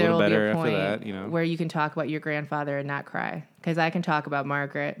promise you there will be a point where you can talk about your grandfather and not cry, because I can talk about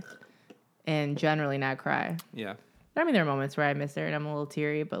Margaret and generally not cry. Yeah, there are moments where I miss her and I'm a little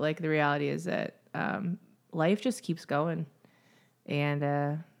teary, but like the reality is that life just keeps going, and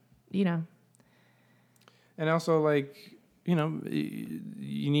And also, like, you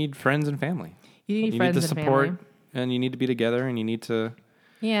need friends and family. You need the support, family. And you need to be together, and you need to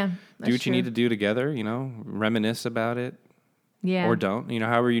do what you need to do together, reminisce about it. Yeah. Or don't.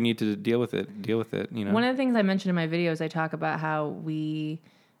 However you need to deal with it. One of the things I mentioned in my videos, I talk about how we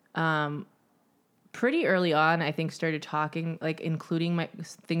pretty early on, I think, started talking, like including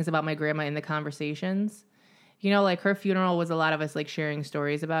things about my grandma in the conversations. Like her funeral was a lot of us like sharing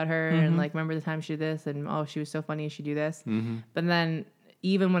stories about her and like, remember the time she did this and, oh, she was so funny and she do this. Mm-hmm. But then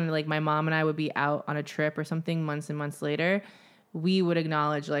even when like my mom and I would be out on a trip or something months and months later, we would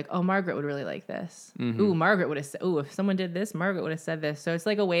acknowledge like, oh, Margaret would really like this. Mm-hmm. Ooh, Margaret would have said, ooh, if someone did this, Margaret would have said this. So it's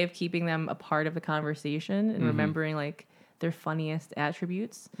like a way of keeping them a part of the conversation and remembering like their funniest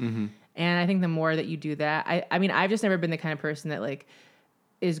attributes. Mm-hmm. And I think the more that you do that, I've just never been the kind of person that like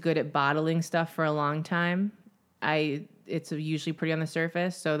is good at bottling stuff for a long time. It's usually pretty on the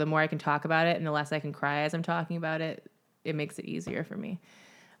surface. So the more I can talk about it and the less I can cry as I'm talking about it, it makes it easier for me.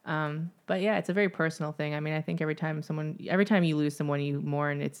 But yeah, it's a very personal thing. I think every time you lose someone you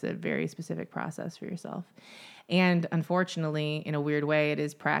mourn, it's a very specific process for yourself. And unfortunately, in a weird way, it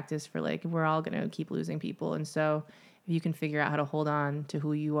is practice for like, we're all going to keep losing people. And so if you can figure out how to hold on to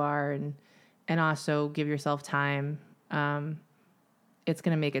who you are and also give yourself time, it's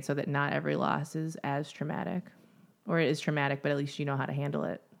going to make it so that not every loss is as traumatic. Or it is traumatic, but at least you know how to handle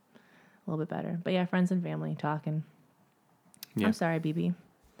it a little bit better. But yeah, friends and family talking. Yeah. I'm sorry, BB.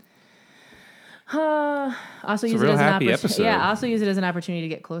 Also use it as an opportunity. Yeah, also use it as an opportunity to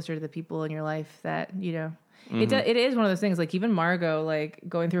get closer to the people in your life that, you know, it is one of those things. Like even Margot, like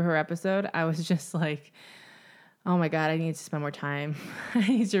going through her episode, I was just like, oh my God, I need to spend more time. I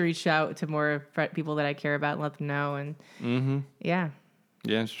need to reach out to more people that I care about and let them know. And yeah,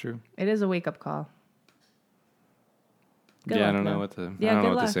 it's true. It is a wake up call. Good luck, I don't know what to. I don't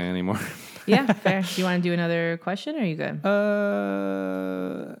know what to say anymore. Yeah, fair. Do you want to do another question, or are you good?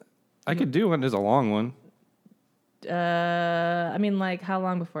 I could do one. There's a long one. I mean, like, how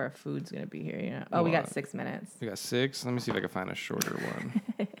long before our food's gonna be here? You know? Oh, we got 6 minutes. We got 6. Let me see if I can find a shorter one.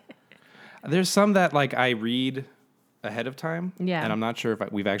 There's some that like I read ahead of time. Yeah. And I'm not sure if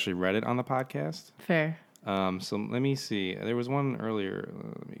we've actually read it on the podcast. Fair. So let me see. There was one earlier.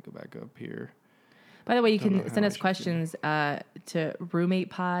 Let me go back up here. By the way, you can send us questions to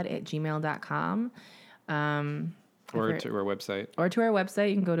roommatepod@gmail.com. Or to our website. Or to our website.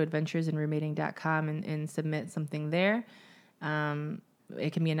 You can go to adventuresinroommating.com and submit something there.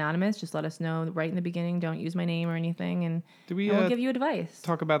 It can be anonymous. Just let us know right in the beginning. Don't use my name or anything. And we'll give you advice.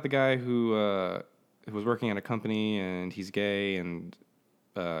 Talk about the guy who was working at a company and he's gay and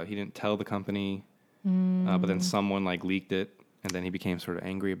he didn't tell the company. But then someone like leaked it. And then he became sort of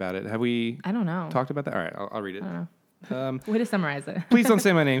angry about it. Have we? I don't know. Talked about that? All right, I'll read it. I don't know. Way to summarize it. Please don't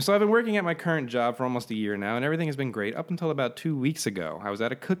say my name. So I've been working at my current job for almost a year now, and everything has been great up until about 2 weeks ago. I was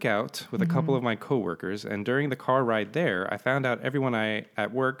at a cookout with a couple of my coworkers, and during the car ride there, I found out everyone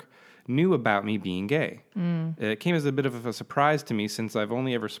at work knew about me being gay. It came as a bit of a surprise to me since I've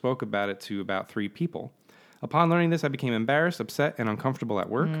only ever spoke about it to about 3 people. Upon learning this, I became embarrassed, upset, and uncomfortable at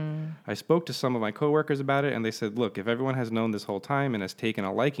work. I spoke to some of my coworkers about it, and they said, look, if everyone has known this whole time and has taken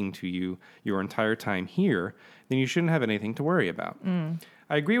a liking to you your entire time here, then you shouldn't have anything to worry about.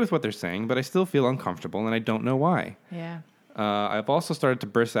 I agree with what they're saying, but I still feel uncomfortable, and I don't know why. Yeah. I've also started to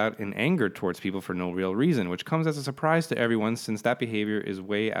burst out in anger towards people for no real reason, which comes as a surprise to everyone since that behavior is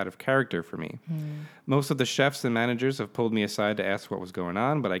way out of character for me. Most of the chefs and managers have pulled me aside to ask what was going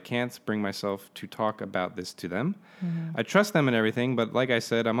on, but I can't bring myself to talk about this to them. I trust them and everything, but like I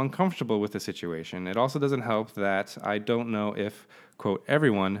said, I'm uncomfortable with the situation. It also doesn't help that I don't know if, quote,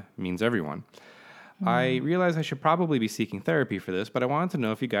 everyone means everyone. I realize I should probably be seeking therapy for this, but I wanted to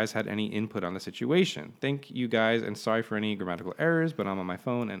know if you guys had any input on the situation. Thank you guys, and sorry for any grammatical errors, but I'm on my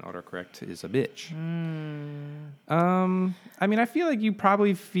phone, and autocorrect is a bitch. I mean, I feel like you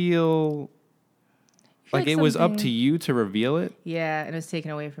probably feel like it was up to you to reveal it. Yeah, and it was taken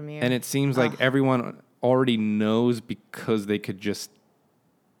away from you. And it seems like everyone already knows because they could just,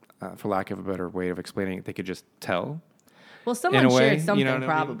 for lack of a better way of explaining it, they could just tell. Well, someone shared something, you know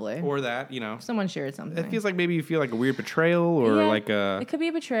probably. I mean? Or that, Someone shared something. It feels like maybe you feel like a weird betrayal or like a... It could be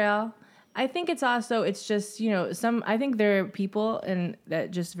a betrayal. I think it's just, I think there are people that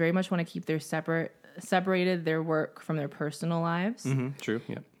just very much want to keep their separated their work from their personal lives. True,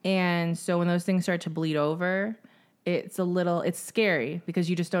 yeah. And so when those things start to bleed over, it's scary because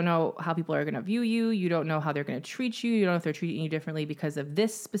you just don't know how people are going to view you. You don't know how they're going to treat you. You don't know if they're treating you differently because of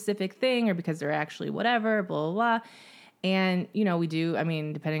this specific thing or because they're actually whatever, blah, blah, blah. And, we do, I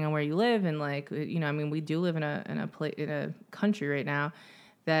mean, depending on where you live and we do live in a country right now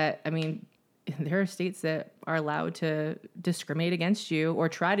that, I mean, there are states that are allowed to discriminate against you or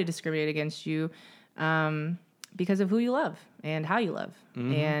try to discriminate against you because of who you love and how you love.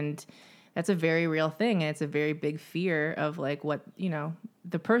 And that's a very real thing. And it's a very big fear of like what,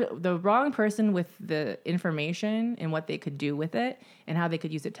 the wrong person with the information and what they could do with it and how they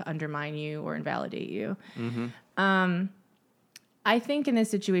could use it to undermine you or invalidate you. I think in this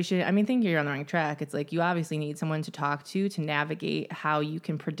situation, I think you're on the wrong track. It's like you obviously need someone to talk to navigate how you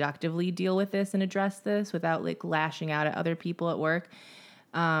can productively deal with this and address this without like lashing out at other people at work.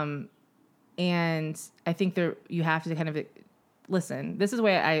 And I think you have to kind of listen. This is the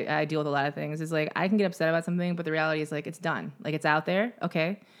way I deal with a lot of things. Is like I can get upset about something, but the reality is like it's done. Like it's out there.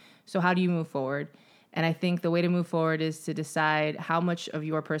 Okay, so how do you move forward? And I think the way to move forward is to decide how much of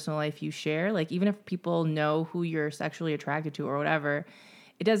your personal life you share. Like, even if people know who you're sexually attracted to or whatever,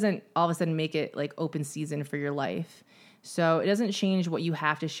 it doesn't all of a sudden make it like open season for your life. So it doesn't change what you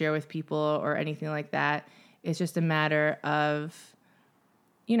have to share with people or anything like that. It's just a matter of,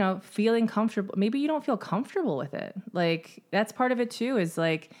 feeling comfortable. Maybe you don't feel comfortable with it. Like, that's part of it too, is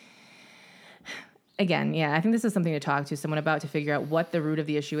like, again, yeah, I think this is something to talk to someone about to figure out what the root of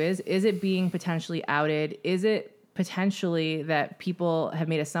the issue is. Is it being potentially outed? Is it potentially that people have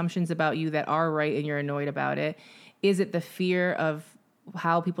made assumptions about you that are right and you're annoyed about it? Is it the fear of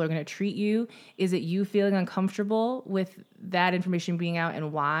how people are going to treat you? Is it you feeling uncomfortable with that information being out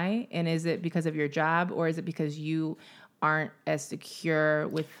and why? And is it because of your job or is it because you aren't as secure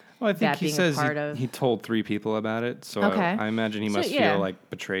with Well, I think that he being says a part of. he told 3 people about it, so Okay. I imagine he must feel like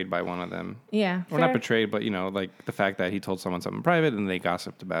betrayed by one of them. Yeah. Or not betrayed, but, like the fact that he told someone something private and they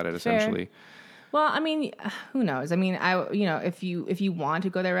gossiped about it, essentially. Well, I mean, who knows? I mean, if you want to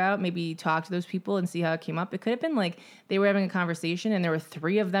go that route, maybe talk to those people and see how it came up. It could have been like they were having a conversation and there were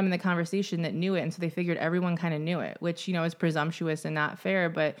 3 of them in the conversation that knew it, and so they figured everyone kind of knew it, which is presumptuous and not fair.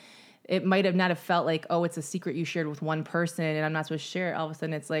 But it might have not have felt like, oh, it's a secret you shared with one person and I'm not supposed to share it. All of a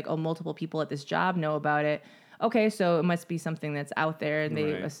sudden, it's like, oh, multiple people at this job know about it. Okay, so it must be something that's out there,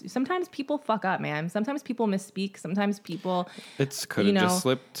 and sometimes people fuck up, man. Sometimes people misspeak. Sometimes people could have just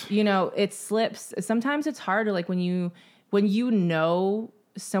slipped. It slips. Sometimes it's harder, like when you know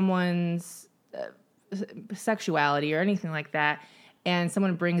someone's sexuality or anything like that, and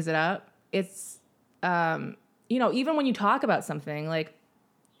someone brings it up. It's even when you talk about something, like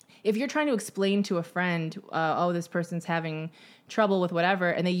if you're trying to explain to a friend, oh, this person's having trouble with whatever,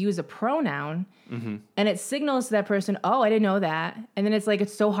 and they use a pronoun, and it signals to that person, oh, I didn't know that. And then it's like,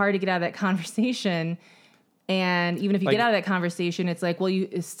 it's so hard to get out of that conversation. And even if you get out of that conversation, it's like, well,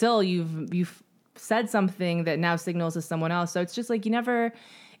 you've said something that now signals to someone else. So it's just like,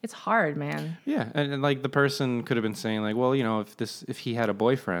 it's hard, man. Yeah. And like the person could have been saying like, well, if he had a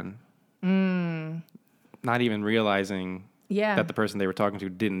boyfriend, not even realizing that the person they were talking to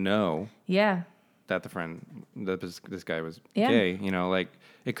didn't know. Yeah. That this guy was gay, like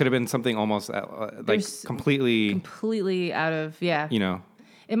it could have been something almost like completely out of,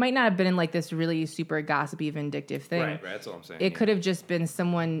 It might not have been in like this really super gossipy, vindictive thing. Right, that's all I'm saying. It could have just been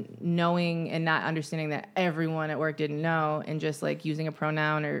someone knowing and not understanding that everyone at work didn't know, and just like using a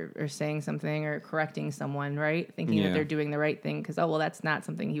pronoun or saying something or correcting someone, right? Thinking that they're doing the right thing because, oh, well, that's not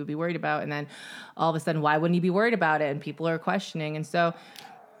something he would be worried about. And then all of a sudden, why wouldn't he be worried about it? And people are questioning. And so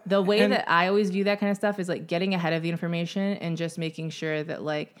the way that I always view that kind of stuff is like getting ahead of the information and just making sure that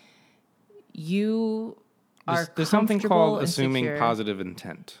like you are there's something called assuming secure. Positive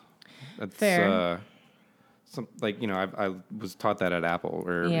intent. That's fair. I was taught that at Apple,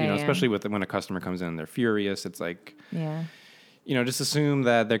 or especially when a customer comes in and they're furious, it's like just assume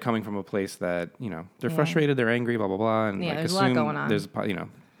that they're coming from a place that they're frustrated, they're angry, blah blah blah, and like there's assume a lot going on. There's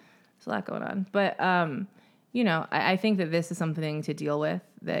a lot going on, but I think that this is something to deal with.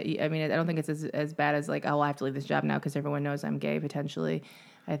 That I don't think it's as bad as like, oh, I have to leave this job now because everyone knows I'm gay potentially.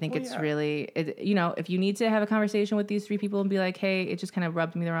 I think really, if you need to have a conversation with these 3 people and be like, hey, it just kind of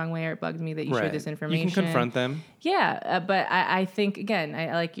rubbed me the wrong way or it bugged me that you shared this information. You can confront them. Yeah, but I think, again,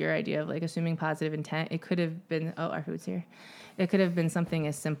 I like your idea of like assuming positive intent. It could have been, oh, our food's here. It could have been something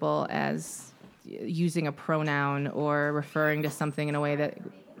as simple as using a pronoun or referring to something in a way that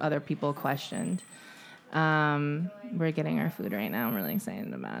other people questioned. We're getting our food right now. I'm really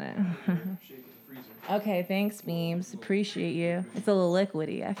excited about it. Okay, thanks, Beams. Appreciate you. It's a little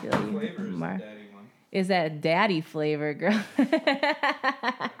liquidy. I feel you. Flavor is the daddy one. Is that daddy flavor, girl?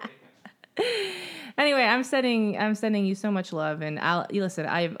 Anyway, I'm sending you so much love, and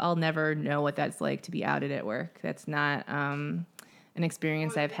I'll never know what that's like to be outed at work. That's not an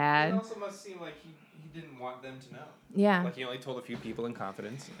experience I've had. It also must seem like he didn't want them to know. Yeah. Like he only told a few people in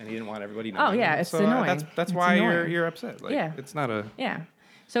confidence, and he didn't want everybody knowing. Oh yeah, it's annoying. That's why you're upset. Like, it's not a. Yeah.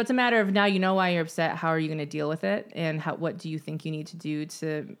 So it's a matter of now you know why you're upset. How are you going to deal with it, and what do you think you need to do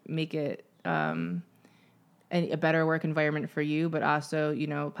to make it a better work environment for you, but also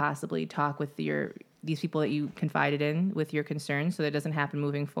possibly talk with these people that you confided in with your concerns, so that it doesn't happen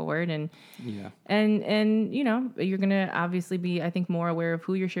moving forward. And and you're going to obviously be, I think, more aware of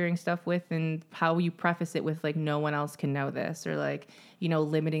who you're sharing stuff with and how you preface it with like no one else can know this, or like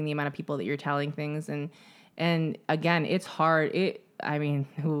limiting the amount of people that you're telling things. And again, it's hard.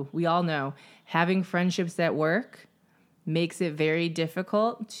 We all know having friendships at work makes it very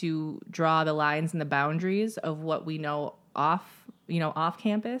difficult to draw the lines and the boundaries of what we know off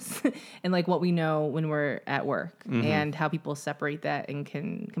campus and like what we know when we're at work, and how people separate that and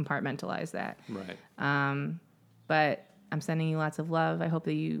can compartmentalize that. Right. But I'm sending you lots of love. I hope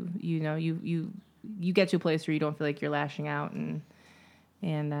that you get to a place where you don't feel like you're lashing out and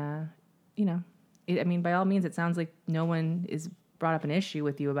by all means, it sounds like no one is brought up an issue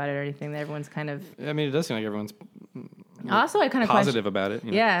with you about it or anything. That everyone's kind of. I mean, it does seem like everyone's. Also, I kind of positive about it.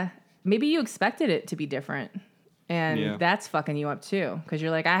 Yeah, maybe you expected it to be different, and that's fucking you up too. Because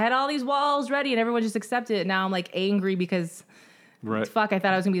you're like, I had all these walls ready, and everyone just accepted it. And now I'm like angry because, fuck, I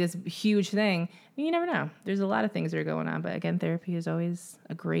thought it was gonna be this huge thing. You never know. There's a lot of things that are going on, but again, therapy is always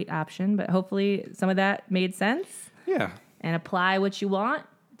a great option. But hopefully, some of that made sense. Yeah. And apply what you want,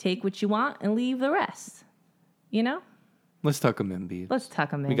 take what you want, and leave the rest. Let's tuck them in, Beebs. Let's tuck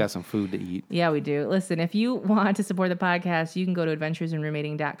them in. We got some food to eat. Yeah, we do. Listen, if you want to support the podcast, you can go to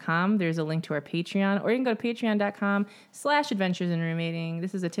adventuresinroommating.com. There's a link to our Patreon, or you can go to patreon.com/adventuresinroommating.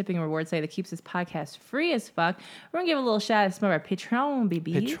 This is a tipping and reward site that keeps this podcast free as fuck. We're going to give a little shout out to some of our Patreon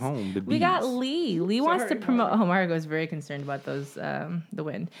babies. We got Lee. Lee wants to promote... Oh, Margot is very concerned about those, the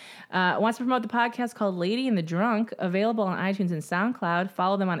wind. Wants to promote the podcast called Lady and the Drunk, available on iTunes and SoundCloud.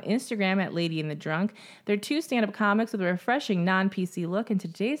 Follow them on Instagram at Lady and the Drunk. They're two stand-up comics with a refreshing non-PC look into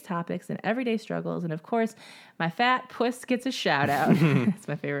today's topics and everyday struggles. And of course, my fat puss gets a shout out. That's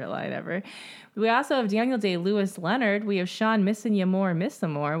my favorite line ever. We also have Daniel Day-Lewis Leonard. We have Sean Missin' Ya More, Miss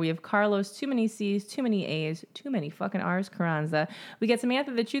Some More. We have Carlos, too many C's, too many A's, too many fucking R's, Carranza. We get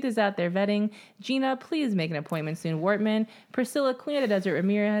Samantha, the truth is out there vetting. Gina, please make an appointment soon, Wortman. Priscilla, Queen of the Desert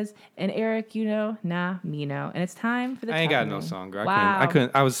Ramirez. And Eric, you know, nah, me know. And it's time for the I ain't got no song, girl. Wow. I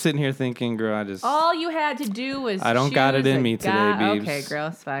couldn't. I was sitting here thinking, girl, all you had to do was I don't got it in me today, Beebs. Okay, girl,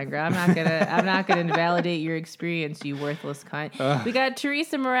 it's fine, girl. I'm not gonna invalidate your experience, you worthless cunt. We got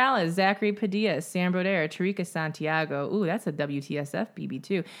Teresa Morales, Zachary Padilla, Sam Brodera, Tarika Santiago. Ooh, that's a WTSF BB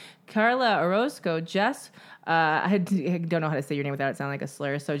too. Carla Orozco, Jess. I don't know how to say your name without it sounding like a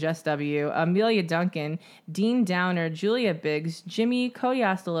slur. So Jess W, Amelia Duncan, Dean Downer, Julia Biggs, Jimmy, Cody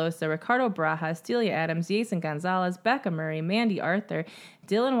Ostalosa, Ricardo Braja, Celia Adams, Jason Gonzalez, Becca Murray, Mandy Arthur,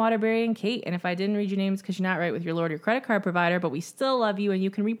 Dylan Waterbury, and Kate. And if I didn't read your names because you're not right with your Lord or credit card provider, but we still love you and you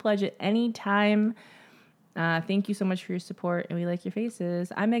can repledge it anytime. Thank you so much for your support, and we like your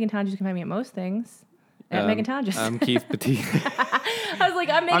faces. I'm Megan Tonjes. You can find me at most things. At Megan Tonjes. I'm Keith Petit. I was like,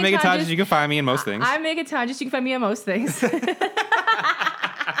 I'm Megan Tonjes. You can find me in most things. I'm Megan Tonjes. You can find me in most things.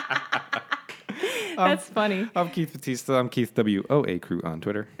 That's funny. I'm Keith Batista. I'm Keith WOA Crew on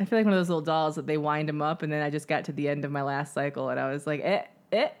Twitter. I feel like one of those little dolls that they wind them up, and then I just got to the end of my last cycle, and I was like,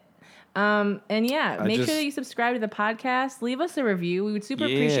 And yeah, make sure that you subscribe to the podcast. Leave us a review. We would super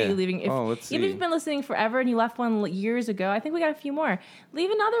appreciate you leaving. Even if you've been listening forever and you left one years ago, I think we got a few more.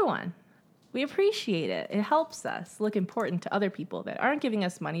 Leave another one. We appreciate it. It helps us look important to other people that aren't giving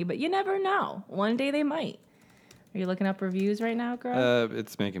us money, but you never know. One day they might. Are you looking up reviews right now, girl?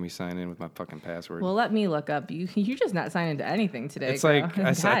 It's making me sign in with my fucking password. Well, let me look up. You're just not signing into anything today, It's girl. like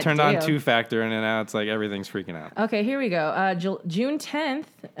I turned on two-factor, and then now it's like everything's freaking out. Okay, here we go. June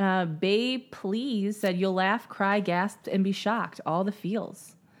 10th, Babe Please said, you'll laugh, cry, gasp, and be shocked. All the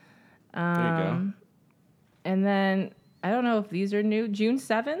feels. There you go. And then, I don't know if these are new. June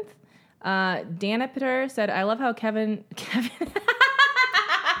 7th, Dana Peter said, I love how Kevin...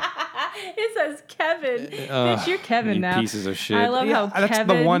 It says Kevin. Bitch, you're Kevin you now. Pieces of shit. I love how that's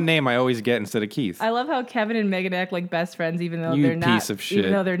Kevin... the one name I always get instead of Keith. I love how Kevin and Megan act like best friends, even though they're not. Piece of shit.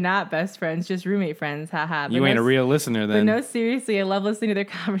 Even though they're not best friends, just roommate friends. Haha. You ain't a real listener then. But no, seriously, I love listening to their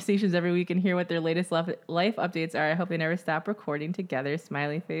conversations every week and hear what their latest life updates are. I hope they never stop recording together.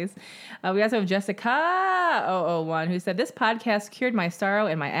 Smiley face. We also have Jessica 001 who said, this podcast cured my sorrow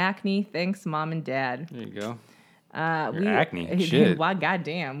and my acne. Thanks, Mom and Dad. There you go. Acne. Shit. Wow,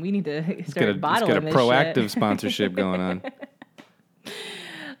 goddamn. We need to start bottling this shit. Let's get a proactive sponsorship going on.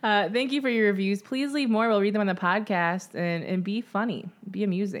 Thank you for your reviews. Please leave more. We'll read them on the podcast and be funny. Be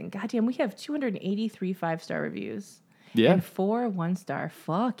amusing. Goddamn, we have 283 5-star reviews. Yeah. And 4 1-star.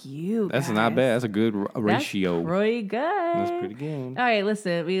 Fuck you, That's guys. not bad. That's a good ratio. That's pretty good. That's pretty good. All right,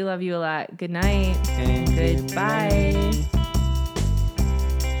 listen. We love you a lot. Good night. And goodbye.